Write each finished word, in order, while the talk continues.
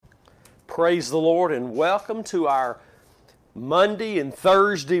Praise the Lord and welcome to our Monday and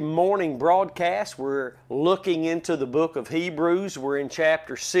Thursday morning broadcast. We're looking into the book of Hebrews. We're in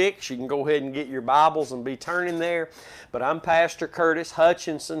chapter 6. You can go ahead and get your Bibles and be turning there. But I'm Pastor Curtis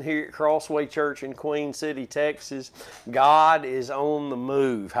Hutchinson here at Crossway Church in Queen City, Texas. God is on the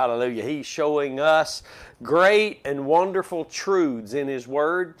move. Hallelujah. He's showing us great and wonderful truths in His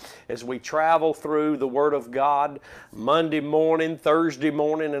Word as we travel through the Word of God Monday morning, Thursday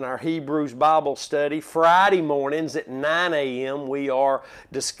morning in our Hebrews Bible study. Friday mornings at 9 a.m. we are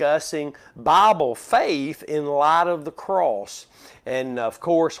discussing Bible faith in light of the cross. And of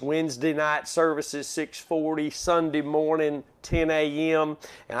course, Wednesday night services 6:40, Sunday morning 10 a.m.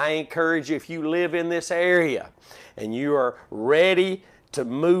 And I encourage you, if you live in this area and you are ready to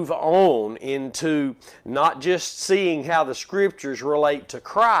move on into not just seeing how the Scriptures relate to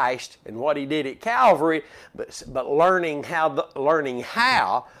Christ and what He did at Calvary, but learning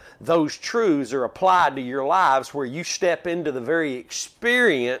how those truths are applied to your lives, where you step into the very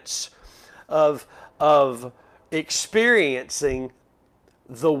experience of experiencing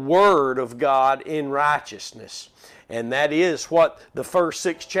the Word of God in righteousness. And that is what the first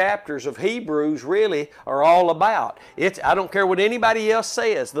 6 chapters of Hebrews really are all about. I don't care what anybody else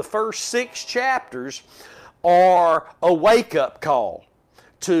says. The first 6 chapters are a wake-up call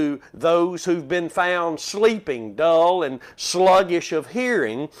to those who've been found sleeping, dull, and sluggish of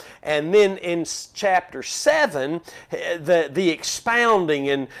hearing. And then in chapter 7, the expounding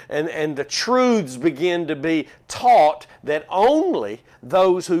and the truths begin to be taught that only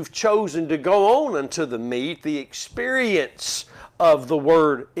those who've chosen to go on unto the meat, the experience of the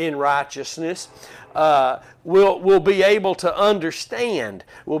Word in righteousness, will be able to understand,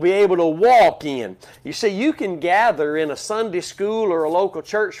 will be able to walk in. You see, you can gather in a Sunday school or a local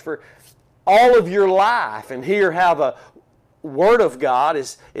church for all of your life and hear how the Word of God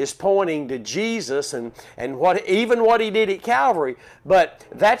is pointing to Jesus and what He did at Calvary, but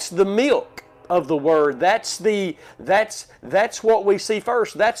that's the milk of the Word. That's what we see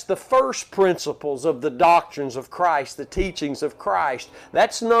first. That's the first principles of the doctrines of Christ, the teachings of Christ.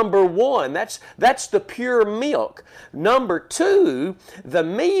 That's number one. That's the pure milk. Number 2, the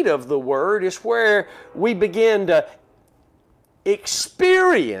meat of the Word is where we begin to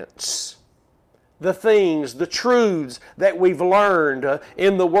experience the things, the truths that we've learned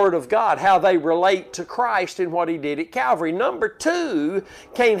in the Word of God, how they relate to Christ and what He did at Calvary. Number 2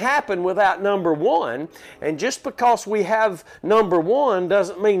 can't happen without number 1, and just because we have number 1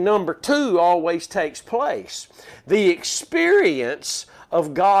 doesn't mean number 2 always takes place. The experience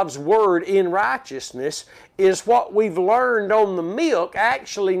of God's Word in righteousness is what we've learned on the milk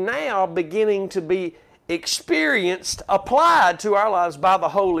actually now beginning to be experienced, applied to our lives by the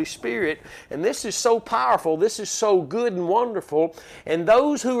Holy Spirit. And this is so powerful. This is so good and wonderful. And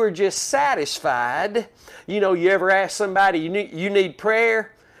those who are just satisfied, you ever ask somebody, you need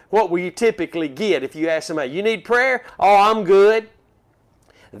prayer? What will you typically get if you ask somebody, you need prayer? Oh, I'm good.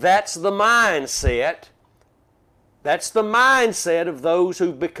 That's the mindset. That's the mindset of those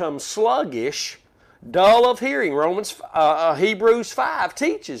who've become sluggish, dull of hearing. Hebrews 5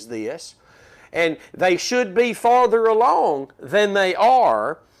 teaches this. And they should be farther along than they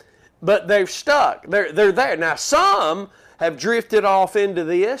are, but they're stuck. They're there. Now, some have drifted off into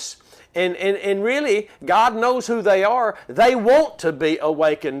this, and really, God knows who they are. They want to be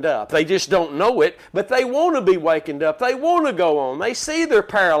awakened up. They just don't know it, but they want to be wakened up. They want to go on. They see they're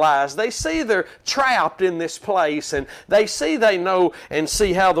paralyzed. They see they're trapped in this place, and they know and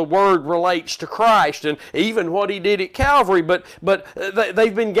see how the Word relates to Christ and even what He did at Calvary. But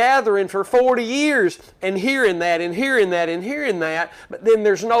they've been gathering for 40 years and hearing that and hearing that and hearing that, but then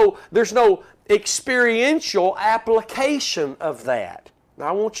there's no experiential application of that.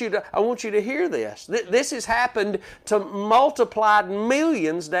 I want you to hear this. This has happened to multiplied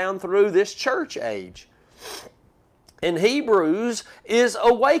millions down through this church age. And Hebrews is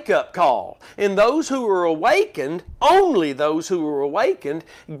a wake-up call. And those who are awakened, only those who are awakened,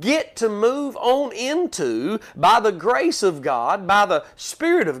 get to move on into, by the grace of God, by the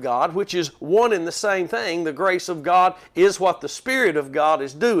Spirit of God, which is one and the same thing. The grace of God is what the Spirit of God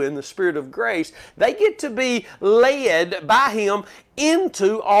is doing, the Spirit of grace. They get to be led by Him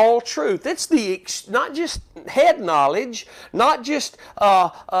into all truth. It's not just head knowledge, not just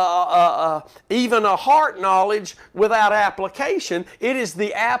even a heart knowledge without application. It is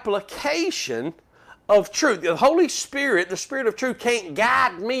the application of truth. The Holy Spirit, the Spirit of truth, can't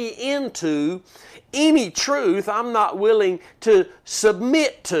guide me into any truth I'm not willing to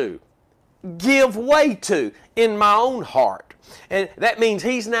submit to, give way to in my own heart. And that means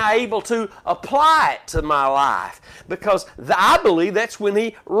He's now able to apply it to my life, because I believe that's when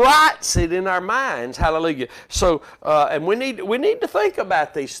He writes it in our minds. Hallelujah. So, and we need to think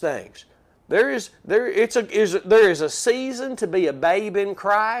about these things. There is a season to be a babe in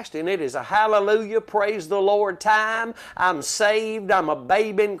Christ, and it is a hallelujah, praise the Lord time. I'm saved. I'm a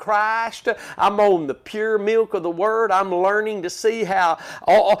babe in Christ. I'm on the pure milk of the Word. I'm learning to see how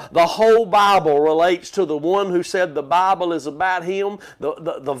the whole Bible relates to the one who said the Bible is about Him.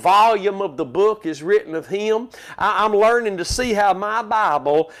 The volume of the book is written of Him. I'm learning to see how my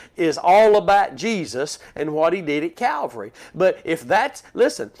Bible is all about Jesus and what He did at Calvary. But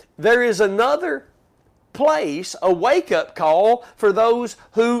listen, there is another place, a wake-up call for those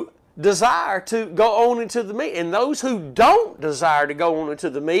who desire to go on into the meat. And those who don't desire to go on into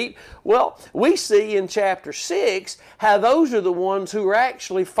the meat, well, we see in chapter 6 how those are the ones who are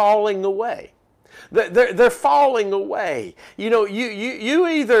actually falling away. They're falling away. You know, you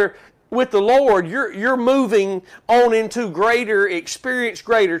either, with the Lord, you're moving on into greater experience,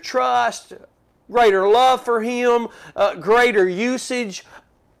 greater trust, greater love for Him, greater usage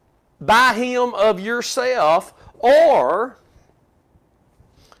by Him of yourself, or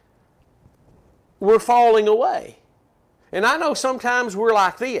we're falling away. And I know sometimes we're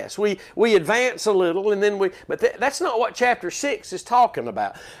like this. We advance a little and then but that's not what chapter 6 is talking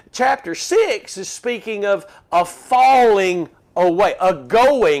about. Chapter 6 is speaking of a falling away, a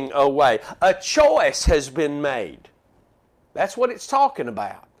going away. A choice has been made. That's what it's talking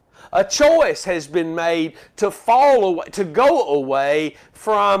about. A choice has been made to fall away, to go away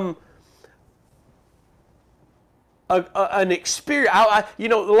from an experience. You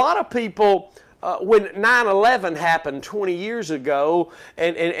know, a lot of people, when 9/11 happened 20 years ago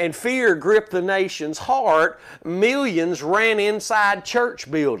and fear gripped the nation's heart, millions ran inside church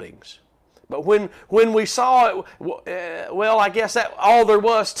buildings. But when we saw it, well, I guess that all there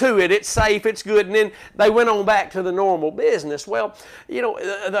was to it. It's safe, it's good, and then they went on back to the normal business. Well, you know,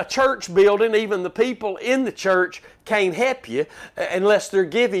 the church building, even the people in the church can't help you unless they're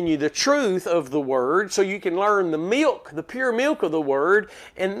giving you the truth of the Word, so you can learn the milk, the pure milk of the Word.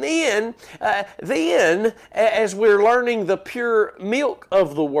 And then as we're learning the pure milk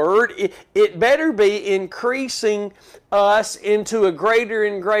of the Word, it better be increasing us into a greater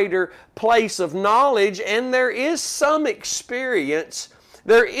and greater place of knowledge. And there is some experience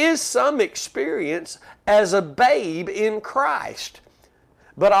as a babe in Christ.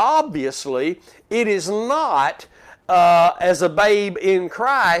 But obviously, it is not, as a babe in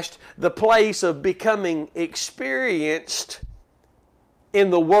Christ, the place of becoming experienced in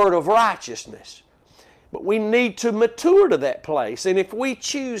the Word of righteousness. But we need to mature to that place. And if we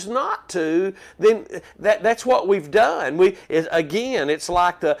choose not to, then that's what we've done. Again, it's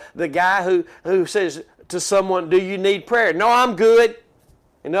like the guy who says to someone, do you need prayer? No, I'm good.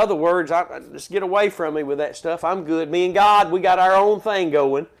 In other words, just get away from me with that stuff. I'm good. Me and God, we got our own thing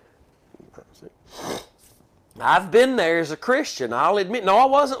going. I've been there as a Christian. I'll admit, no, I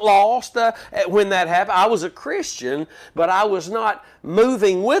wasn't lost when that happened. I was a Christian, but I was not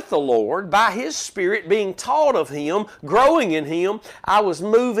moving with the Lord by His Spirit, being taught of Him, growing in Him. I was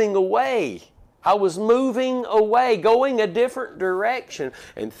moving away. Going a different direction.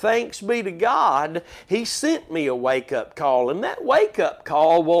 And thanks be to God, He sent me a wake-up call. And that wake-up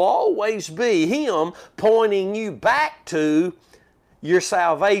call will always be Him pointing you back to your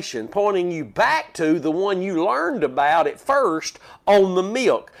salvation, pointing you back to the one you learned about at first on the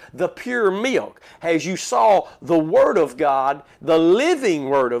milk, the pure milk. As you saw, the Word of God, the living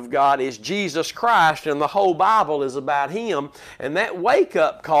Word of God is Jesus Christ, and the whole Bible is about Him. And that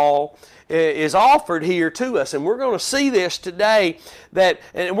wake-up call is offered here to us. And we're going to see this today,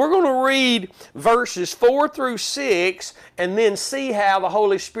 and we're going to read verses 4 through 6 and then see how the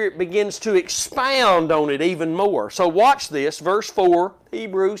Holy Spirit begins to expound on it even more. So watch this, verse 4,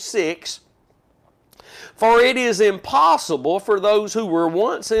 Hebrews 6. For it is impossible for those who were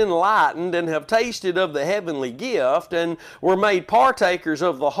once enlightened and have tasted of the heavenly gift and were made partakers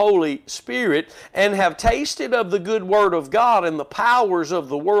of the Holy Spirit and have tasted of the good word of God and the powers of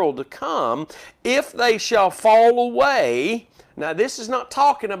the world to come, if they shall fall away. Now, this is not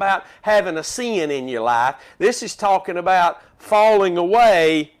talking about having a sin in your life. This is talking about falling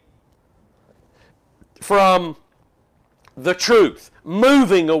away from the truth,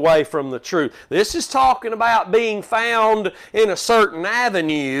 moving away from the truth. This is talking about being found in a certain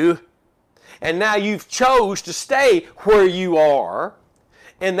avenue, and now you've chose to stay where you are,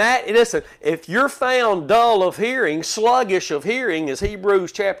 And that, listen, if you're found dull of hearing, sluggish of hearing, as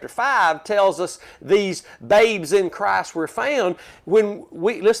Hebrews chapter 5 tells us these babes in Christ were found,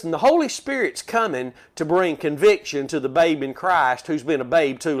 listen, the Holy Spirit's coming to bring conviction to the babe in Christ who's been a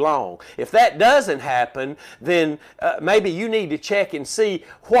babe too long. If that doesn't happen, then maybe you need to check and see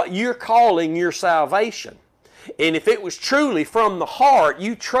what you're calling your salvation. And if it was truly from the heart,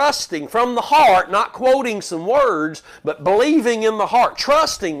 you trusting from the heart, not quoting some words, but believing in the heart,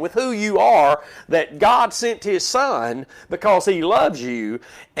 trusting with who you are that God sent His Son because He loves you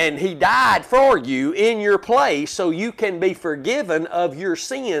and He died for you in your place so you can be forgiven of your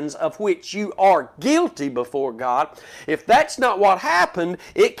sins of which you are guilty before God. If that's not what happened,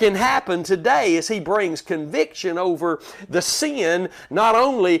 it can happen today as He brings conviction over the sin, not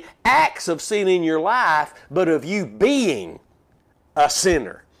only acts of sin in your life, but of you being a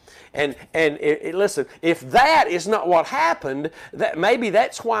sinner. And listen, if that is not what happened, that maybe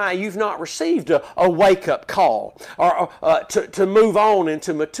that's why you've not received a wake-up call or to move on and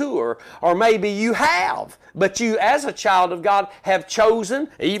to mature. Or maybe you have, but you as a child of God have chosen,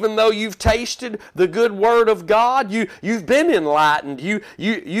 even though you've tasted the good Word of God, you've been enlightened,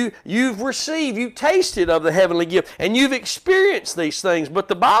 you've received, you've tasted of the heavenly gift, and you've experienced these things. But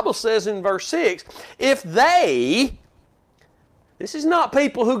the Bible says in verse 6, if they... This is not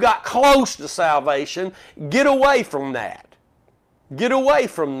people who got close to salvation. Get away from that. Get away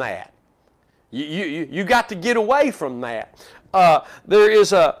from that. You got to get away from that. There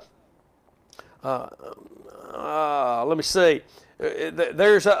is let me see.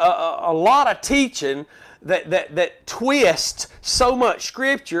 There's a lot of teaching that twists so much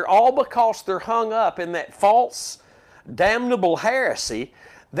Scripture, all because they're hung up in that false, damnable heresy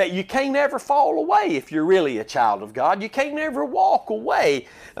that you can't ever fall away if you're really a child of God. You can't ever walk away.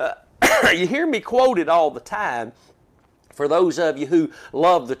 You hear me quoted all the time. For those of you who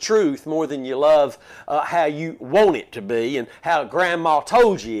love the truth more than you love how you want it to be and how Grandma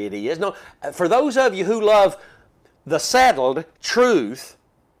told you it is. No, for those of you who love the settled truth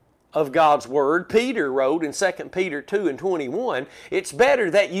of God's Word, Peter wrote in 2 Peter 2:21, it's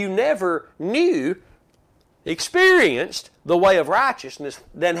better that you never experienced the way of righteousness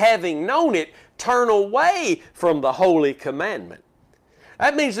than having known it, turn away from the holy commandment.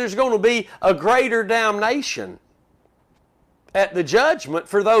 That means there's going to be a greater damnation at the judgment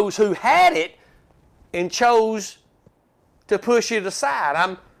for those who had it and chose to push it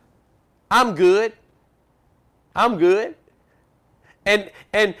aside. I'm good. I'm good. And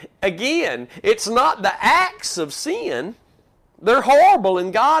again, it's not the acts of sin. They're horrible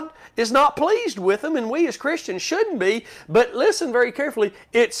and God is not pleased with them, and we as Christians shouldn't be. But listen very carefully,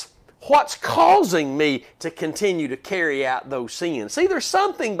 it's what's causing me to continue to carry out those sins. See, there's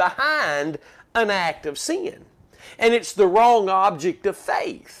something behind an act of sin, and it's the wrong object of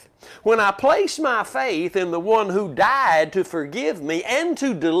faith. When I place my faith in the one who died to forgive me and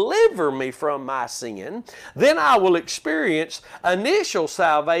to deliver me from my sin, then I will experience initial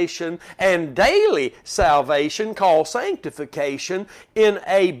salvation and daily salvation called sanctification in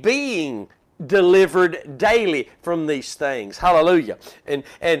a being delivered daily from these things. Hallelujah.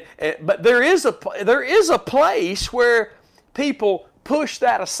 But there is a place where people push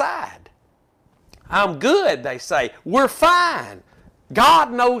that aside. I'm good, they say. We're fine.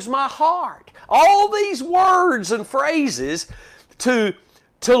 God knows my heart. All these words and phrases to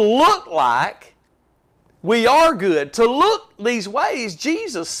look like we are good, to look these ways.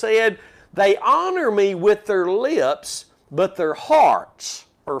 Jesus said, they honor me with their lips, but their hearts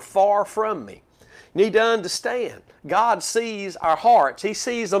are far from me. You need to understand, God sees our hearts. He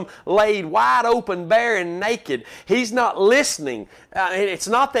sees them laid wide open, bare and naked. He's not listening. It's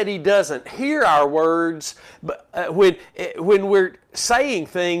not that He doesn't hear our words but when we're saying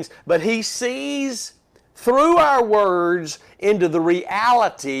things, but He sees through our words into the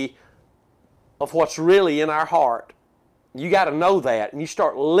reality of what's really in our heart. You got to know that, and you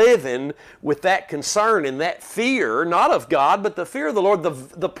start living with that concern and that fear, not of God, but the fear of the Lord,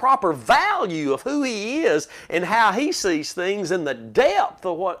 the proper value of who He is and how He sees things and the depth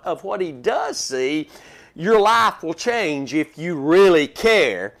of what He does see. Your life will change if you really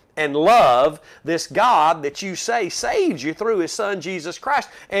care and love this God that you say saved you through His Son Jesus Christ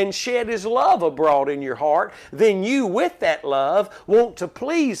and shed His love abroad in your heart. Then you, with that love, want to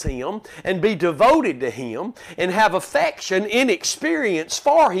please Him and be devoted to Him and have affection in experience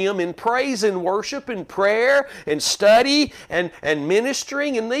for Him in praise and worship and prayer and study and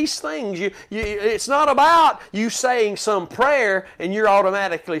ministering and these things. It's not about you saying some prayer and you're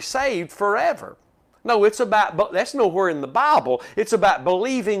automatically saved forever. No, it's about, that's nowhere in the Bible. It's about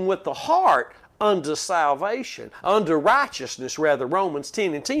believing with the heart unto salvation, unto righteousness rather, Romans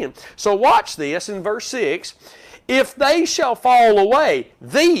 10:10. So watch this in verse 6. If they shall fall away,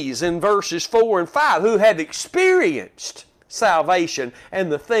 these in verses 4 and 5, who have experienced salvation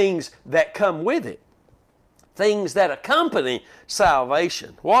and the things that come with it, things that accompany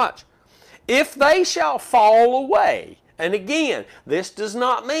salvation. Watch. If they shall fall away, and again, this does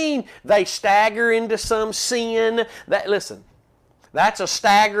not mean they stagger into some sin. Listen, that's a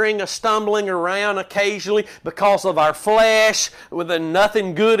staggering, a stumbling around occasionally because of our flesh, with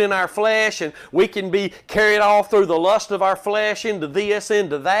nothing good in our flesh, and we can be carried off through the lust of our flesh into this,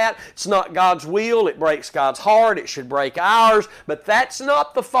 into that. It's not God's will. It breaks God's heart. It should break ours. But that's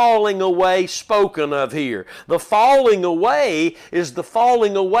not the falling away spoken of here. The falling away is the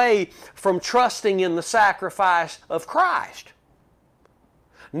falling away from trusting in the sacrifice of Christ.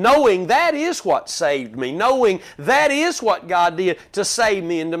 Knowing that is what saved me. Knowing that is what God did to save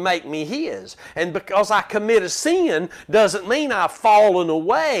me and to make me His. And because I commit a sin doesn't mean I've fallen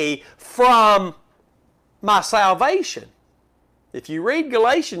away from my salvation. If you read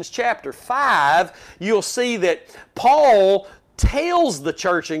Galatians chapter 5, you'll see that Paul tells the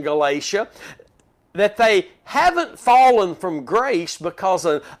church in Galatia that they haven't fallen from grace because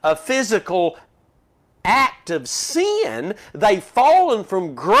of a physical act of sin. They've fallen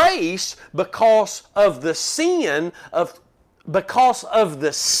from grace because of the sin of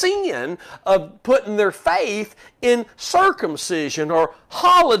putting their faith in circumcision or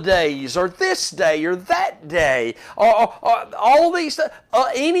holidays or this day or that day or all these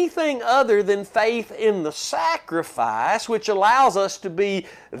anything other than faith in the sacrifice, which allows us to be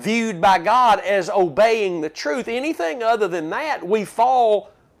viewed by God as obeying the truth. Anything other than that, we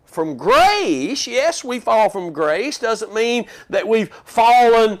fall from grace. Yes, we fall from grace. Doesn't mean that we've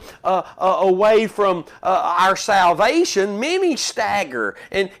fallen away from our salvation. Many stagger.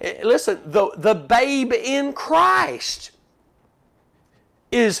 And listen, the babe in Christ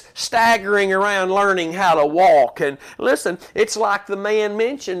is staggering around learning how to walk. And listen, it's like the man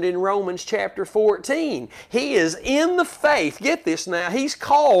mentioned in Romans chapter 14. He is in the faith. Get this now. He's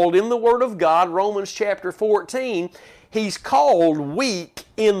called in the Word of God, Romans chapter 14, he's called weak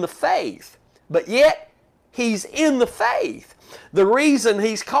in the faith, but yet he's in the faith. The reason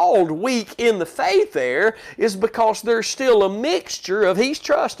he's called weak in the faith there is because there's still a mixture of he's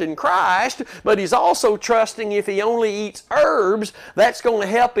trusting Christ, but he's also trusting if he only eats herbs, that's going to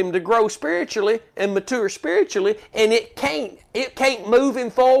help him to grow spiritually and mature spiritually, and it can't move him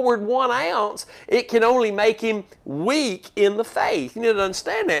forward 1 ounce. It can only make him weak in the faith. You need to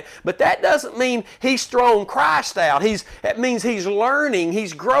understand that. But that doesn't mean he's thrown Christ out. That means he's learning,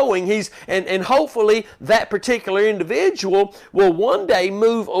 he's growing, and hopefully that particular individual will one day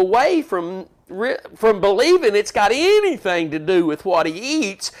move away from believing it's got anything to do with what he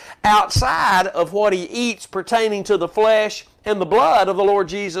eats outside of what he eats pertaining to the flesh and the blood of the Lord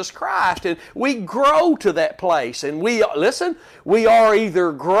Jesus Christ. And we grow to that place. And we are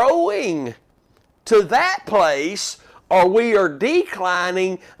either growing to that place or we are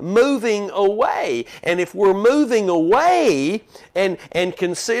declining, moving away. And if we're moving away and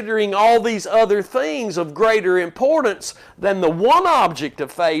considering all these other things of greater importance than the one object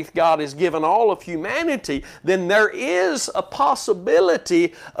of faith God has given all of humanity, then there is a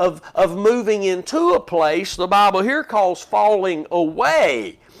possibility of moving into a place the Bible here calls falling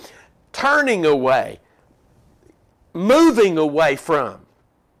away, turning away, moving away from.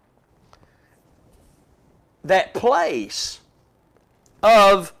 That place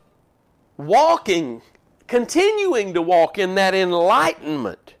of walking, continuing to walk in that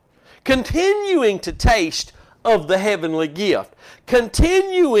enlightenment, continuing to taste of the heavenly gift,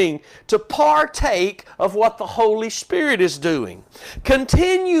 continuing to partake of what the Holy Spirit is doing,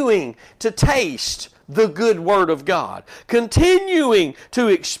 continuing to taste the good Word of God, continuing to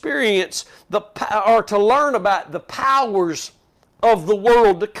experience or to learn about the powers of the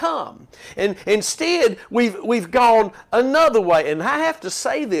world to come. And instead, we've gone another way. And I have to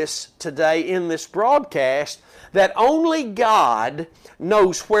say this today in this broadcast, that only God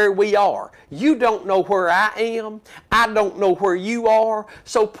knows where we are. You don't know where I am. I don't know where you are.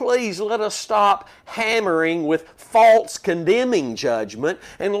 So please let us stop hammering with false condemning judgment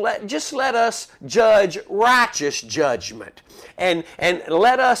and just let us judge righteous judgment. And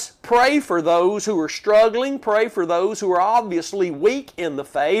let us pray for those who are struggling, pray for those who are obviously weak in the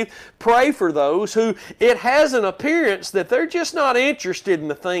faith, pray for those who it has an appearance that they're just not interested in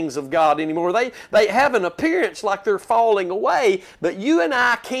the things of God anymore. They have an appearance experience like they're falling away, but you and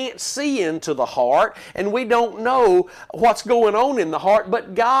I can't see into the heart, and we don't know what's going on in the heart,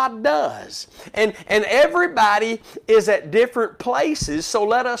 but God does. And everybody is at different places, so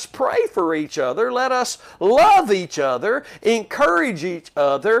let us pray for each other. Let us love each other, encourage each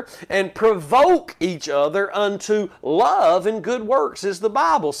other, and provoke each other unto love and good works, as the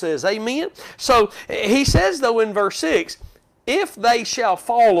Bible says. Amen? So he says, though, in verse 6, if they shall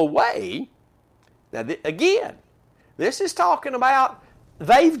fall away. Now, again, this is talking about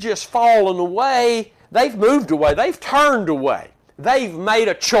they've just fallen away. They've moved away. They've turned away. They've made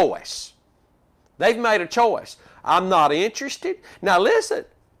a choice. They've made a choice. I'm not interested. Now, listen.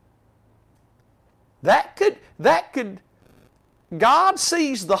 That could, God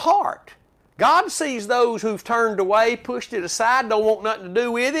sees the heart. God sees those who've turned away, pushed it aside, don't want nothing to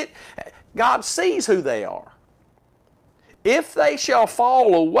do with it. God sees who they are. If they shall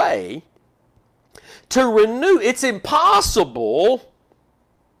fall away, to renew, it's impossible.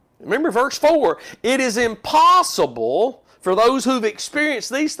 Remember verse 4, it is impossible for those who've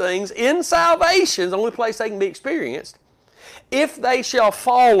experienced these things in salvation, the only place they can be experienced, if they shall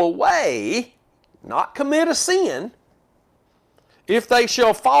fall away, not commit a sin, if they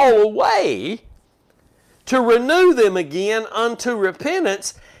shall fall away, to renew them again unto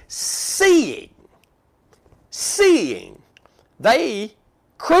repentance, seeing they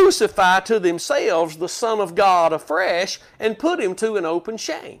crucify to themselves the Son of God afresh and put Him to an open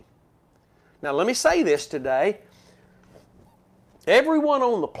shame. Now let me say this today. Everyone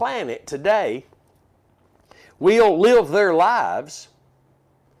on the planet today will live their lives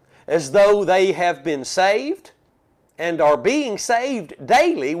as though they have been saved and are being saved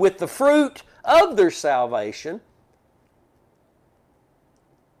daily with the fruit of their salvation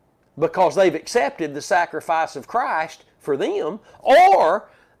because they've accepted the sacrifice of Christ for them, or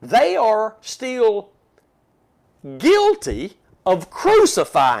they are still guilty of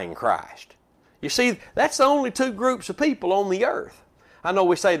crucifying Christ. You see, that's the only two groups of people on the earth. I know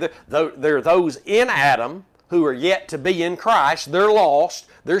we say that there are those in Adam who are yet to be in Christ. They're lost.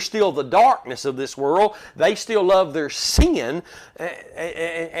 They're still the darkness of this world. They still love their sin.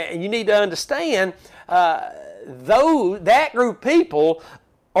 And you need to understand, that group of people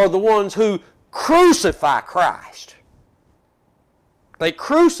are the ones who crucify Christ. They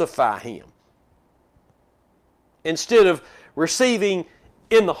crucify Him instead of receiving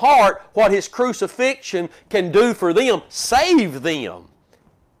in the heart what His crucifixion can do for them, save them,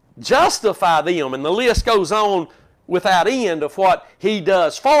 justify them, and the list goes on without end of what He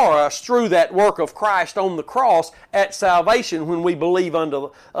does for us through that work of Christ on the cross at salvation when we believe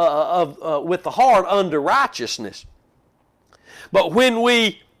with the heart unto righteousness. But when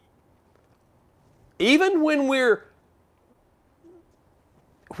we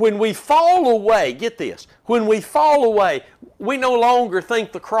fall away, get this, when we fall away, we no longer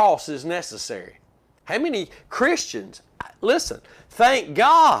think the cross is necessary. How many Christians, listen, thank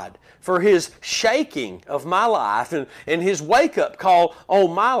God for His shaking of my life and His wake-up call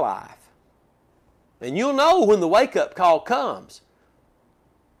on my life. And you'll know when the wake-up call comes.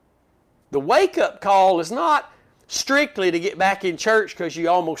 The wake-up call is not strictly to get back in church because you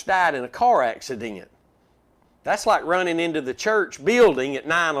almost died in a car accident. That's like running into the church building at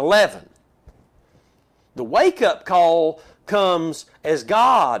 9/11. The wake-up call comes as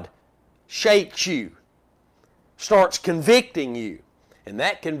God shakes you, starts convicting you. And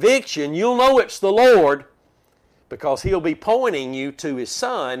that conviction, you'll know it's the Lord because He'll be pointing you to His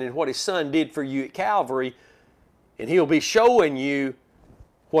Son and what His Son did for you at Calvary, and He'll be showing you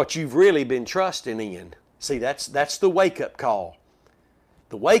what you've really been trusting in. See, that's the wake-up call.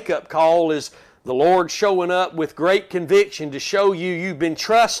 The wake-up call is the Lord showing up with great conviction to show you you've been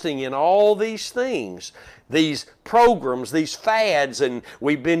trusting in all these things, these programs, these fads, and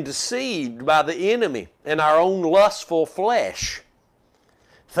we've been deceived by the enemy and our own lustful flesh,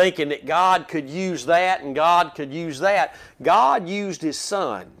 thinking that God could use that and God could use that. God used His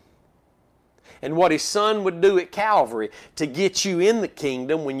Son and what His Son would do at Calvary to get you in the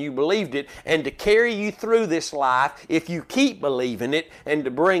kingdom when you believed it and to carry you through this life if you keep believing it and to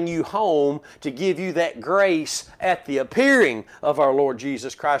bring you home to give you that grace at the appearing of our Lord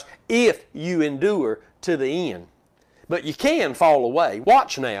Jesus Christ if you endure to the end. But you can fall away.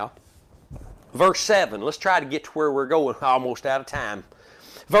 Watch now. Verse 7. Let's try to get to where we're going. Almost out of time.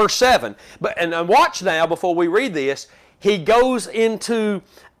 Verse 7. And watch now before we read this. He goes into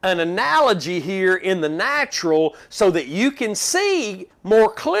an analogy here in the natural so that you can see more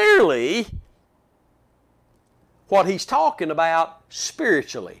clearly what he's talking about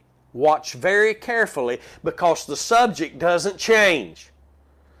spiritually. Watch very carefully because the subject doesn't change.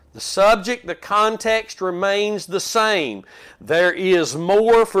 The subject, the context remains the same. There is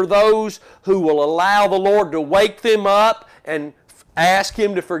more for those who will allow the Lord to wake them up and ask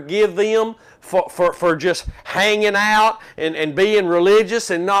Him to forgive them for just hanging out and being religious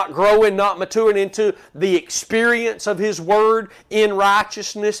and not growing, not maturing into the experience of His Word in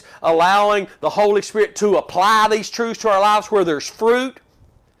righteousness, allowing the Holy Spirit to apply these truths to our lives where there's fruit.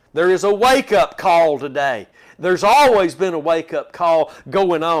 There is a wake-up call today. There's always been a wake-up call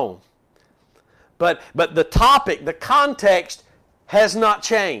going on. But the topic, the context has not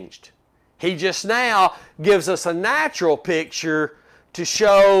changed. He just now gives us a natural picture to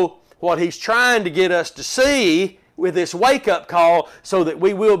show what He's trying to get us to see with this wake-up call so that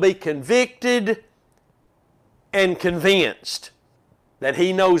we will be convicted and convinced that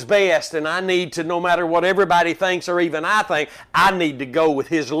He knows best, and I need to, no matter what everybody thinks or even I think, I need to go with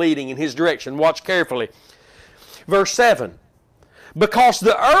His leading and His direction. Watch carefully. Verse 7, because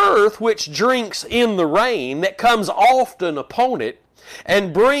the earth which drinks in the rain that comes often upon it,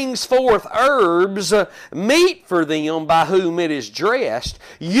 and brings forth herbs, meat for them by whom it is dressed,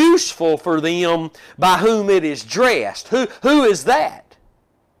 useful for them by whom it is dressed. Who is that?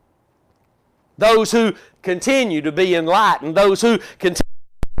 Those who continue to be enlightened, those who continue,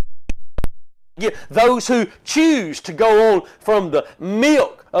 those who choose to go on from the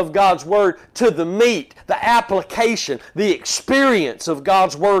milk of God's Word to the meat, the application, the experience of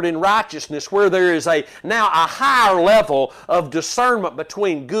God's Word in righteousness, where there is now a higher level of discernment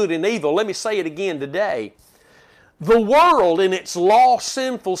between good and evil. Let me say it again today. The world in its lost,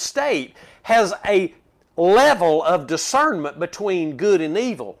 sinful state has a level of discernment between good and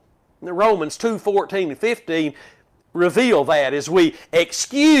evil. Romans 2:14 and 15 reveal that as we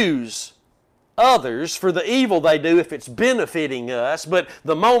excuse others for the evil they do if it's benefiting us, but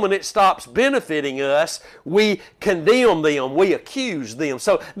the moment it stops benefiting us, we condemn them, we accuse them.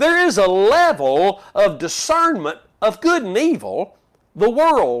 So there is a level of discernment of good and evil the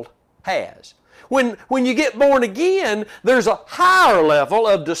world has. When you get born again, there's a higher level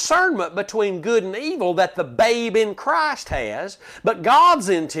of discernment between good and evil that the babe in Christ has. But God's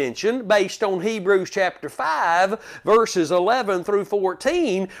intention, based on Hebrews chapter 5, verses 11 through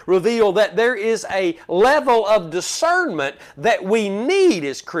 14, reveal that there is a level of discernment that we need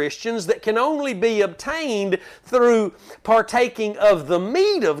as Christians that can only be obtained through partaking of the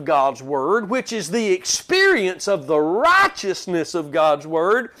meat of God's Word, which is the experience of the righteousness of God's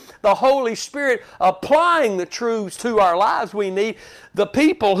Word, the Holy Spirit applying the truths to our lives. We need the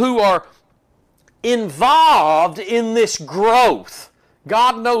people who are involved in this growth.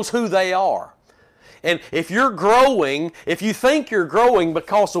 God knows who they are. And if you're growing, if you think you're growing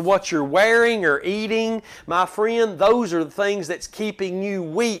because of what you're wearing or eating, my friend, those are the things that's keeping you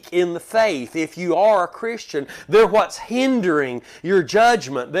weak in the faith. If you are a Christian, they're what's hindering your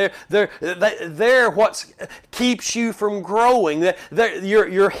judgment. They're what keeps you from growing.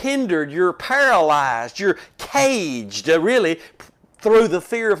 You're hindered, you're paralyzed, you're caged, really, through the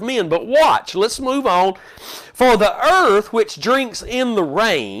fear of men. But watch, let's move on. For the earth which drinks in the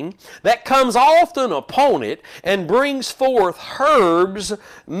rain that comes often upon it and brings forth herbs,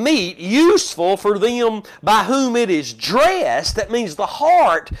 meat, useful for them by whom it is dressed, that means the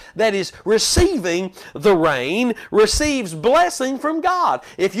heart that is receiving the rain receives blessing from God.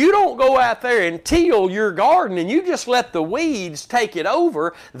 If you don't go out there and till your garden and you just let the weeds take it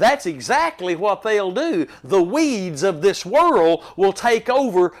over, that's exactly what they'll do. The weeds of this world will take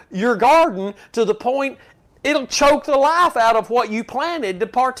over your garden to the point it'll choke the life out of what you planted to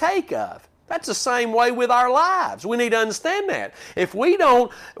partake of. That's the same way with our lives. We need to understand that. If we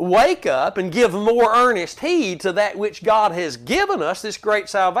don't wake up and give more earnest heed to that which God has given us, this great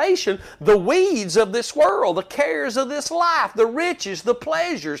salvation, the weeds of this world, the cares of this life, the riches, the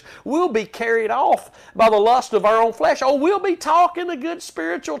pleasures, will be carried off by the lust of our own flesh. Oh, we'll be talking a good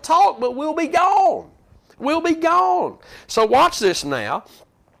spiritual talk, but we'll be gone. We'll be gone. So watch this now.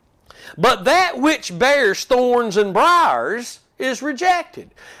 But that which bears thorns and briars is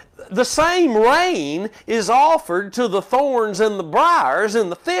rejected. The same rain is offered to the thorns and the briars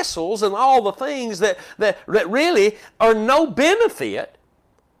and the thistles and all the things that really are no benefit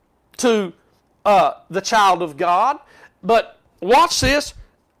to the child of God. But watch this.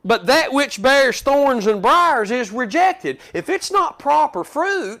 But that which bears thorns and briars is rejected. If it's not proper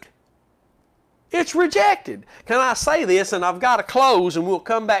fruit, it's rejected. Can I say this? And I've got to close, and we'll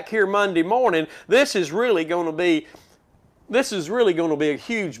come back here Monday morning. This is really going to be a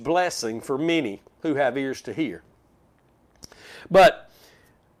huge blessing for many who have ears to hear. But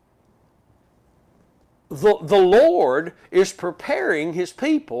the Lord is preparing His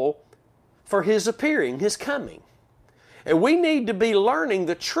people for His appearing, His coming. And we need to be learning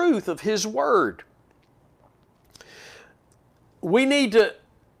the truth of His Word. We need to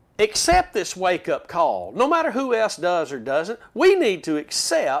accept this wake-up call. No matter who else does or doesn't, we need to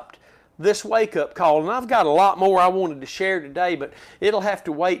accept this wake-up call. And I've got a lot more I wanted to share today, but it'll have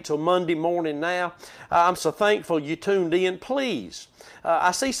to wait till Monday morning now. I'm so thankful you tuned in. Please,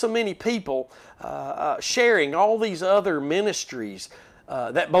 I see so many people sharing all these other ministries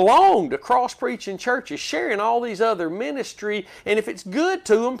that belong to Cross Preaching Churches, sharing all these other ministry, and if it's good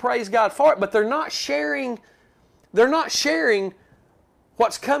to them, praise God for it, but they're not sharing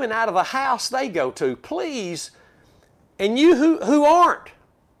what's coming out of the house they go to. Please, and you who aren't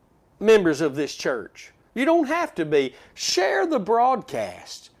members of this church, you don't have to be, share the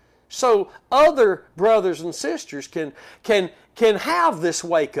broadcast so other brothers and sisters can have this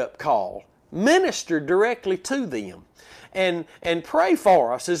wake-up call, minister directly to them, and pray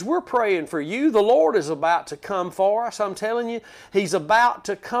for us as we're praying for you. The Lord is about to come for us. I'm telling you, He's about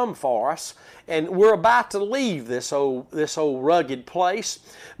to come for us, and we're about to leave this old rugged place.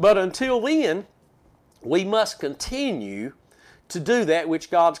 But until then, we must continue to do that which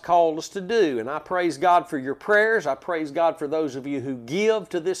God's called us to do. And I praise God for your prayers. I praise God for those of you who give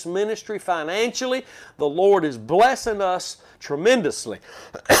to this ministry financially. The Lord is blessing us tremendously.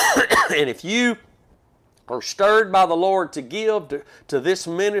 And if you are stirred by the Lord to give to this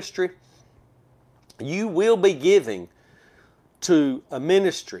ministry, you will be giving to a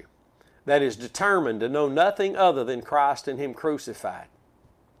ministry that is determined to know nothing other than Christ and Him crucified.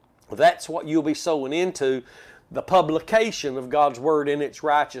 That's what you'll be sowing into, the publication of God's Word in its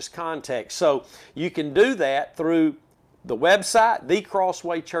righteous context. So you can do that through the website,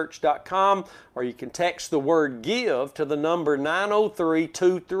 thecrosswaychurch.com, or you can text the word GIVE to the number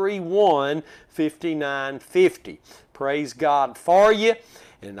 903-231-5950. Praise God for you,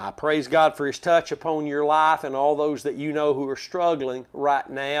 and I praise God for His touch upon your life and all those that you know who are struggling right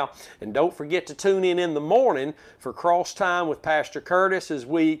now. And don't forget to tune in the morning for Cross Time with Pastor Curtis as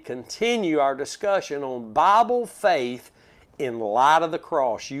we continue our discussion on Bible faith in light of the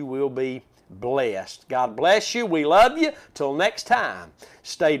cross. You will be blessed. God bless you. We love you. Till next time,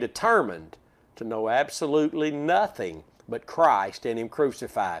 stay determined to know absolutely nothing but Christ and Him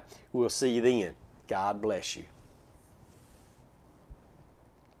crucified. We'll see you then. God bless you.